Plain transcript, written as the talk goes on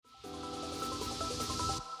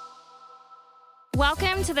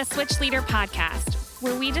Welcome to the Switch Leader Podcast,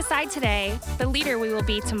 where we decide today the leader we will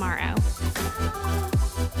be tomorrow.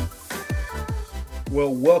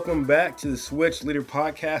 Well, welcome back to the Switch Leader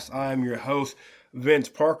Podcast. I'm your host, Vince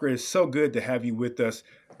Parker. It's so good to have you with us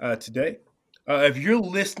today. If you're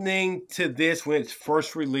listening to this when it's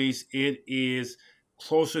first released, it is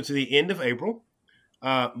closer to the end of April.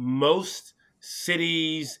 Most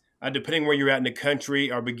cities, depending where you're at in the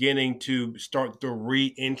country, are beginning to start the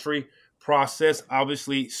re-entry process.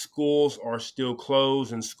 Obviously, schools are still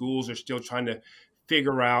closed and schools are still trying to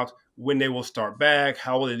figure out when they will start back,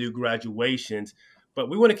 how will they do graduations.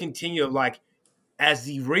 But we want to continue, as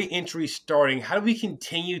the re-entry is starting, how do we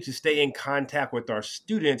continue to stay in contact with our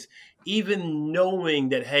students, even knowing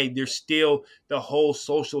that, hey, there's still the whole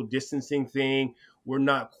social distancing thing. We're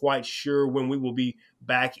not quite sure when we will be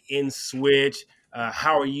back in Switch.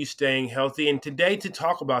 How are you staying healthy? And today, to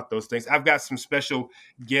talk about those things, I've got some special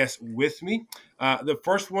guests with me. The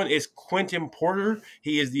first one is Quinton Porter.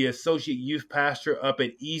 He is the associate youth pastor up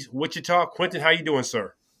at East Wichita. Quinton, how you doing,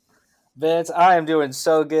 sir? Vince, I am doing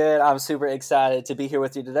so good. I'm super excited to be here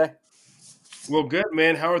with you today. Well, good,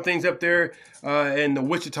 man. How are things up there in the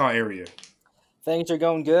Wichita area? Things are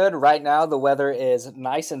going good. Right now, the weather is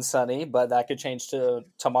nice and sunny, but that could change to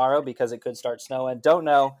tomorrow because it could start snowing. Don't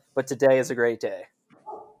know, but today is a great day.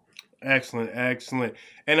 Excellent, excellent.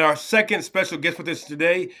 And our second special guest with us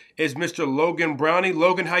today is Mr. Logan Brownie.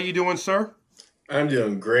 Logan, how you doing, sir? I'm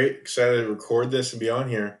doing great. Excited to record this and be on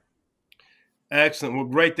here. Excellent. Well,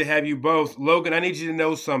 great to have you both. Logan, I need you to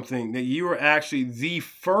know something, that you are actually the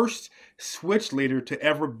first Switch leader to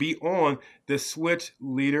ever be on the Switch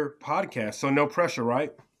Leader podcast. So no pressure,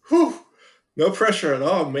 right? Whew. No pressure at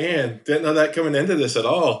all, man. Didn't know that coming into this at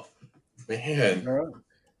all. Man. All right.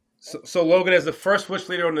 So Logan, as the first Switch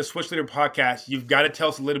leader on the Switch Leader podcast, you've got to tell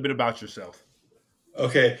us a little bit about yourself.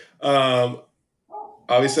 Okay.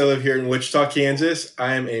 Obviously, I live here in Wichita, Kansas.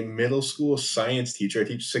 I am a middle school science teacher. I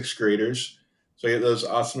teach sixth graders. So I get those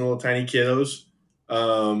awesome little tiny kiddos.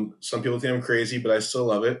 Some people think I'm crazy, but I still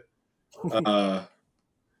love it.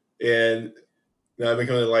 And now I've been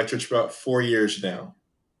coming to Life Church for about 4 years now.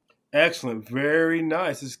 Excellent. Very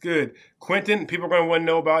nice. It's good. Quinton, people are going to want to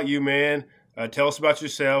know about you, man. Tell us about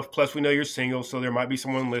yourself. Plus, we know you're single, so there might be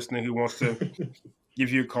someone listening who wants to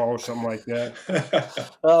give you a call or something like that.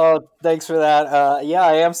 Oh, thanks for that. Yeah,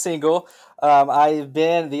 I am single. I've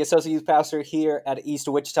been the associate youth pastor here at East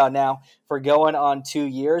Wichita now for going on 2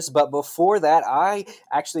 years. But before that, I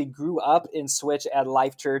actually grew up in Switch at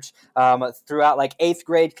Life Church throughout like 8th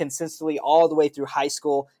grade, consistently all the way through high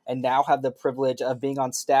school, and now have the privilege of being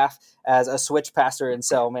on staff as a Switch pastor. And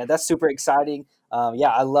so, man, that's super exciting.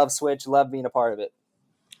 I love Switch, love being a part of it.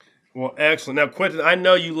 Well, excellent. Now, Quinton, I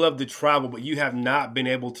know you love to travel, but you have not been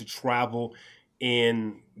able to travel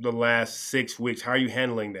in the last 6 weeks. How are you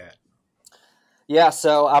handling that? Yeah,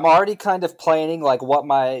 so I'm already kind of planning like what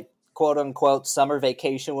my quote unquote summer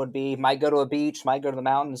vacation would be. Might go to a beach, might go to the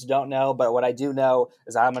mountains, don't know. But what I do know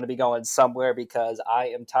is I'm going to be going somewhere because I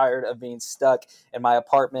am tired of being stuck in my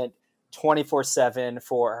apartment 24/7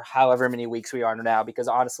 for however many weeks we are now, because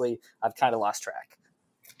honestly, I've kind of lost track.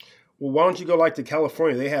 Well, why don't you go to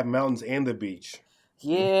California? They have mountains and the beach.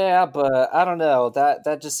 Yeah, but I don't know.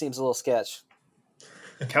 That just seems a little sketch.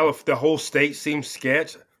 The whole state seems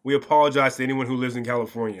sketch. We apologize to anyone who lives in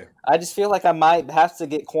California. I just feel like I might have to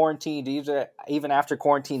get quarantined even after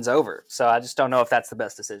quarantine's over. So I just don't know if that's the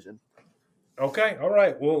best decision. Okay, all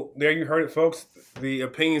right. Well, there you heard it, folks. The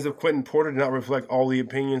opinions of Quinton Porter do not reflect all the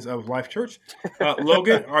opinions of Life Church.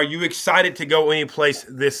 Logan, are you excited to go any place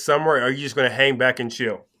this summer, or are you just going to hang back and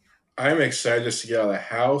chill? I'm excited just to get out of the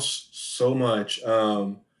house so much.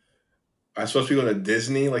 I'm supposed to be going to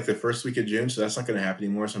Disney like the first week of June, so that's not going to happen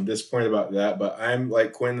anymore. So I'm disappointed about that. But I'm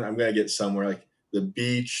like Quinn, I'm going to get somewhere like the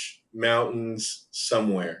beach, mountains,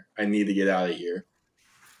 somewhere. I need to get out of here.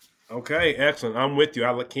 Okay, excellent. I'm with you.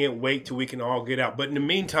 I can't wait till we can all get out. But in the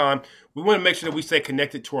meantime, we want to make sure that we stay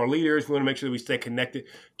connected to our leaders. We want to make sure that we stay connected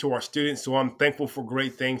to our students. So I'm thankful for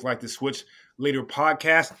great things like the Switch Leader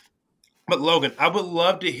podcast. But Logan, I would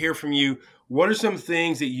love to hear from you. What are some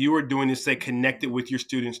things that you are doing to stay connected with your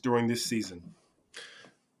students during this season?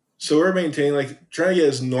 So we're maintaining, trying to get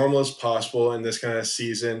as normal as possible in this kind of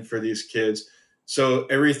season for these kids. So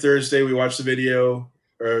every Thursday we watch the video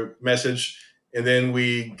or message, and then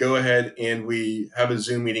we go ahead and we have a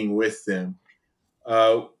Zoom meeting with them.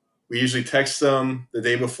 We usually text them the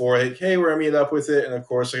day before, like, hey, we're going to meet up with it. And of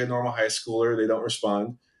course, like a normal high schooler, they don't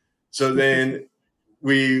respond. So then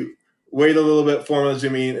we wait a little bit for them on the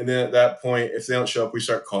Zoom meeting, and then at that point, if they don't show up, we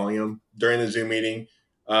start calling them during the Zoom meeting,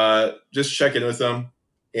 just check in with them,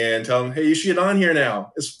 and tell them, hey, you should get on here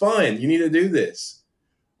now. It's fun. You need to do this.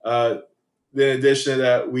 Then in addition to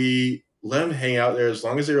that, we let them hang out there as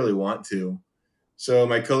long as they really want to. So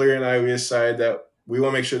my co-leader and I, we decided that we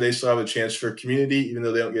want to make sure they still have a chance for community, even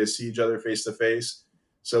though they don't get to see each other face to face.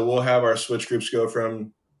 So we'll have our switch groups go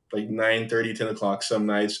from like 9:30, 10 o'clock some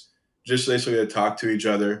nights, just so they still get to talk to each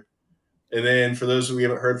other. And then for those who we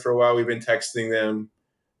haven't heard for a while, we've been texting them,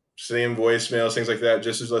 sending voicemails, things like that,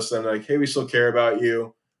 just to let them know, like, hey, we still care about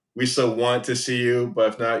you. We still want to see you, but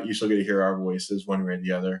if not, you still get to hear our voices one way or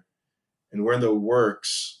the other. And we're in the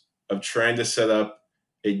works of trying to set up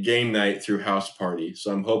a game night through house party.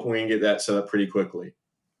 So I'm hoping we can get that set up pretty quickly.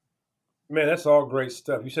 Man, that's all great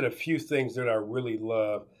stuff. You said a few things that I really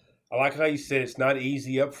love. I like how you said it's not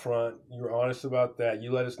easy up front. You were honest about that.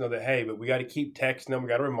 You let us know that, hey, but we got to keep texting them. We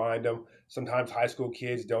got to remind them. Sometimes high school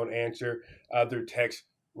kids don't answer their texts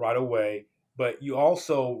right away. But you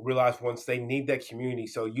also realize once they need that community,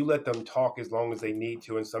 so you let them talk as long as they need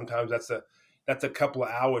to. And sometimes that's a couple of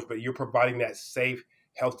hours, but you're providing that safe,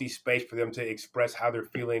 healthy space for them to express how they're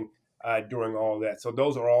feeling during all of that. So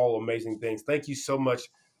those are all amazing things. Thank you so much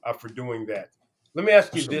for doing that. Let me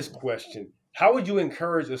ask you this question. How would you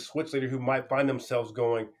encourage a switch leader who might find themselves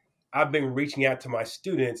going, I've been reaching out to my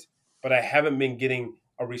students, but I haven't been getting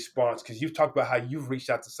a response? Because you've talked about how you've reached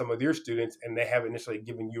out to some of your students and they haven't initially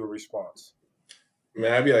given you a response.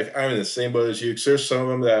 Man, I'd be like, I'm in the same boat as you, because there's some of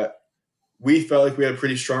them that we felt like we had a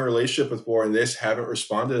pretty strong relationship with before, and this haven't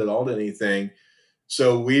responded at all to anything.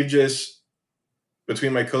 So we've just,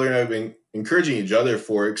 between my co-leader and I, have been encouraging each other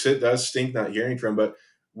for it, because it does stink not hearing from them, but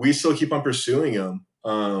we still keep on pursuing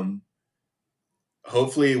them.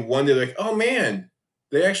 Hopefully one day they're like, oh man,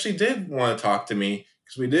 they actually did want to talk to me,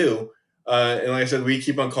 because we do. And like I said, we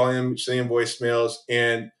keep on calling them, sending voicemails,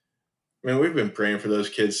 and man, we've been praying for those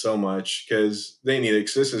kids so much because they need it,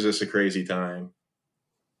 because this is just a crazy time.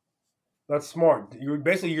 That's smart.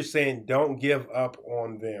 You're saying don't give up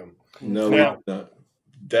on them. No,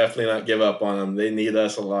 definitely not give up on them. They need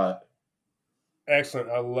us a lot. Excellent.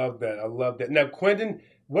 I love that. Now, Quinton,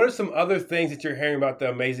 what are some other things that you're hearing about the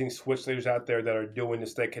amazing switch leaders out there that are doing to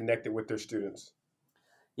stay connected with their students?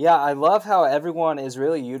 Yeah, I love how everyone is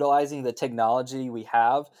really utilizing the technology we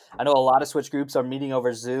have. I know a lot of switch groups are meeting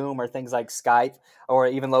over Zoom or things like Skype, or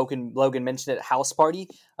even Logan mentioned it, House Party.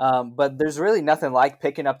 But there's really nothing like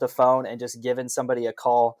picking up the phone and just giving somebody a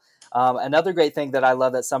call. Another great thing that I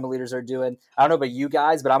love that some leaders are doing, I don't know about you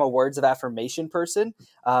guys, but I'm a words of affirmation person.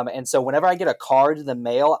 And so whenever I get a card in the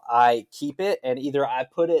mail, I keep it, and either I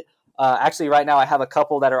put it, actually right now I have a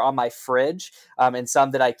couple that are on my fridge, and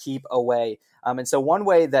some that I keep away. And so one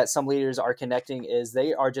way that some leaders are connecting is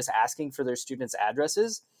they are just asking for their students'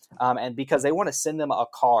 addresses, and because they want to send them a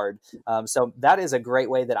card. So that is a great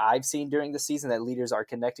way that I've seen during the season that leaders are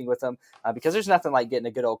connecting with them, because there's nothing like getting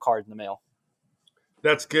a good old card in the mail.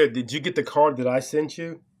 That's good. Did you get the card that I sent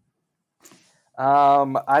you?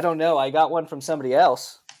 I don't know. I got one from somebody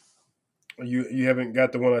else. You haven't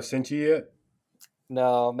got the one I sent you yet?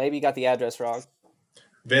 No, maybe you got the address wrong.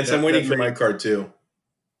 Vince, I'm waiting for my card too.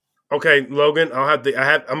 Okay, Logan, I'm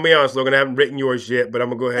gonna be honest, Logan, I haven't written yours yet, but I'm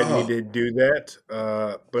gonna go ahead and need to do that.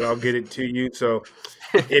 But I'll get it to you. So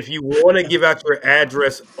if you want to give out your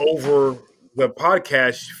address over the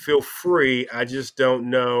podcast, feel free. I just don't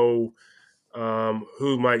know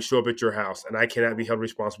who might show up at your house, and I cannot be held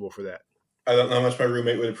responsible for that. I don't know how much my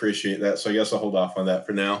roommate would appreciate that, so I guess I'll hold off on that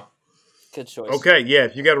for now. Good choice. Okay, yeah.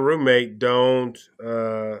 If you got a roommate, don't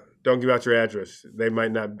give out your address. They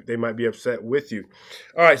might be upset with you.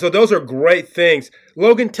 All right, so those are great things.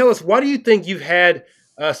 Logan, tell us, why do you think you've had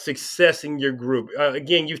success in your group?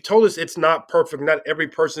 Again, you've told us it's not perfect. Not every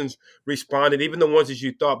person's responded, even the ones that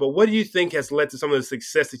you thought. But what do you think has led to some of the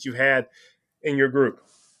success that you've had in your group?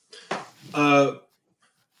 My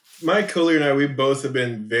co-leader and I, we both have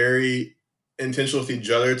been very intentional with each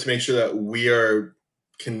other to make sure that we are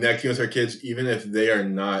connecting with our kids, even if they are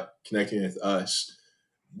not connecting with us.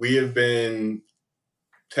 We have been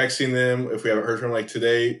texting them if we haven't heard from them. Like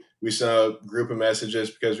today, we sent out a group of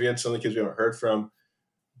messages because we had some of the kids we haven't heard from.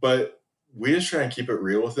 But we just try and keep it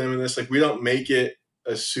real with them in this. Like, we don't make it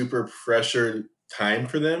a super pressured time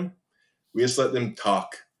for them. We just let them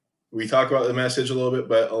talk. We talk about the message a little bit,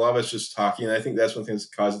 but a lot of us just talking. And I think that's one thing that's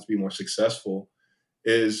caused it to be more successful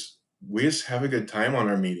is we just have a good time on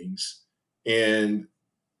our meetings. And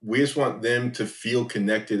we just want them to feel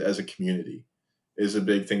connected as a community is a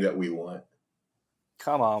big thing that we want.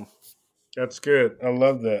 Come on. That's good. I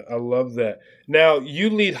love that. Now, you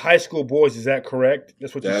lead high school boys. Is that correct?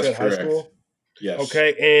 That's what you said, correct. High school? Yes.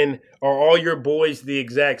 Okay, and are all your boys the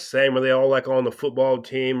exact same? Are they all like on the football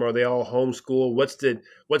team? Are they all homeschooled?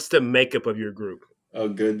 What's the makeup of your group? Oh,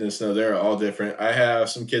 goodness. No, they're all different. I have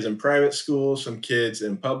some kids in private school, some kids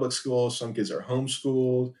in public school, some kids are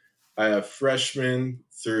homeschooled. I have freshmen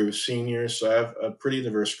through seniors. So I have a pretty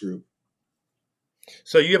diverse group.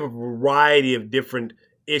 So you have a variety of different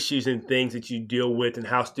issues and things that you deal with and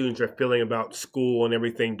how students are feeling about school and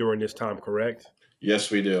everything during this time, correct? Yes,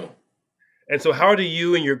 we do. And so how do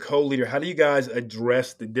you and your co-leader, how do you guys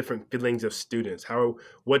address the different feelings of students?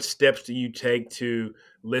 What steps do you take to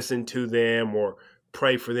listen to them or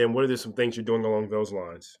pray for them? What are some things you're doing along those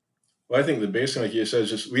lines? Well, I think the biggest thing, like you said,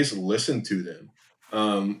 is we just listen to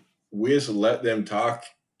them. We just let them talk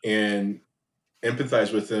and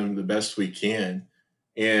empathize with them the best we can.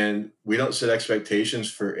 And we don't set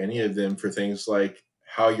expectations for any of them for things like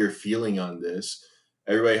how you're feeling on this.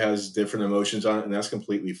 Everybody has different emotions on it, and that's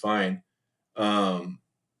completely fine. Um,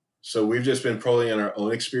 so we've just been pulling on our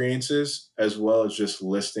own experiences as well as just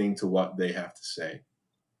listening to what they have to say.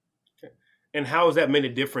 Okay. And how has that made a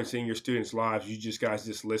difference in your students' lives? You guys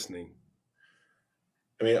just listening?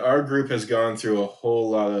 I mean, our group has gone through a whole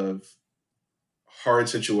lot of hard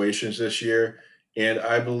situations this year. And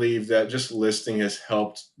I believe that just listening has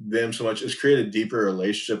helped them so much. It's created a deeper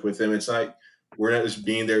relationship with them. It's not, we're not just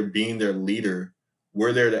being there, being their leader.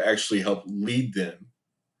 We're there to actually help lead them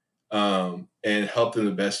and help them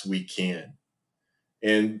the best we can.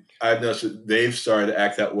 And I've noticed that they've started to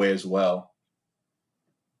act that way as well.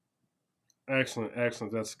 Excellent,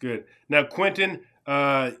 excellent. That's good. Now, Quinton,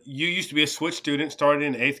 you used to be a switch student, started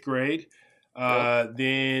in 8th grade.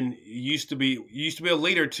 Then you used to be a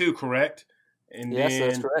leader too, correct? And yes,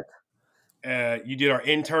 that's correct. You did our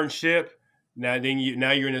internship. Now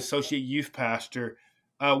you're an associate youth pastor.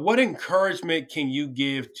 What encouragement can you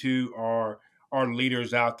give to our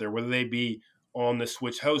leaders out there, whether they be on the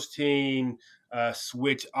switch host team,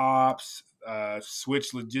 switch ops,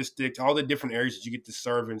 switch logistics, all the different areas that you get to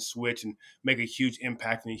serve and switch and make a huge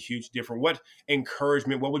impact and a huge difference? What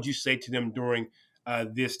encouragement, what would you say to them during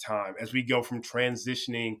this time as we go from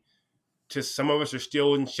transitioning to some of us are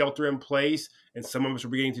still in shelter in place and some of us are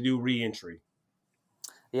beginning to do reentry?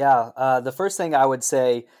 Yeah, the first thing I would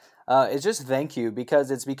say is just thank you, because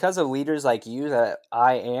it's because of leaders like you that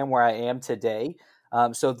I am where I am today.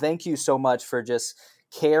 So thank you so much for just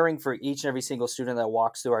caring for each and every single student that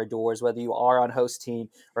walks through our doors, whether you are on host team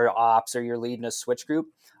or ops or you're leading a switch group.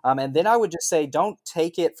 And then I would just say, don't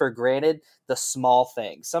take it for granted, the small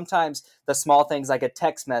things. Sometimes the small things like a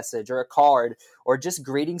text message or a card or just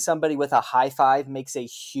greeting somebody with a high five makes a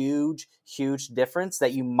huge, huge difference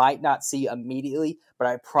that you might not see immediately, but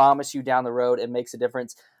I promise you down the road, it makes a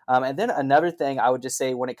difference. And then another thing I would just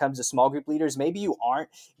say when it comes to small group leaders, maybe you aren't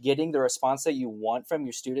getting the response that you want from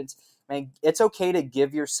your students. Man, it's okay to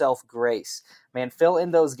give yourself grace. Man, fill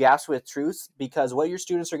in those gaps with truth, because what your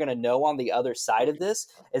students are going to know on the other side of this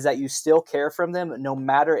is that you still care for them, no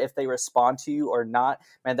matter if they respond to you or not.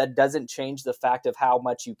 Man, that doesn't change the fact of how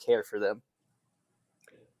much you care for them.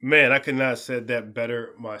 Man, I could not have said that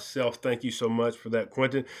better myself. Thank you so much for that,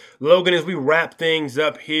 Quinton. Logan, as we wrap things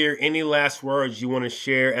up here, any last words you want to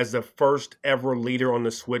share as the first ever leader on the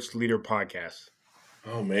Switch Leader podcast?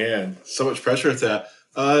 Oh, man. So much pressure with that.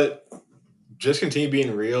 Just continue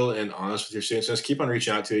being real and honest with your students. Just keep on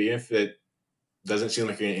reaching out to you, even if it doesn't seem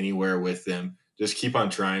like you're getting anywhere with them. Just keep on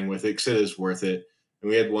trying with it, because it is worth it. And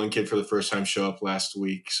we had one kid for the first time show up last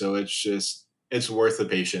week, so it's worth the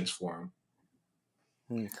patience for him.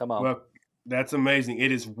 Come on. Well, that's amazing.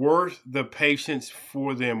 It is worth the patience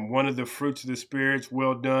for them. One of the fruits of the spirits.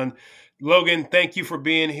 Well done. Logan, thank you for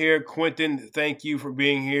being here. Quinton, thank you for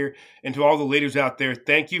being here. And to all the leaders out there,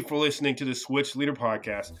 thank you for listening to the Switch Leader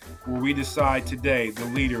Podcast, where we decide today the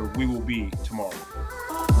leader we will be tomorrow.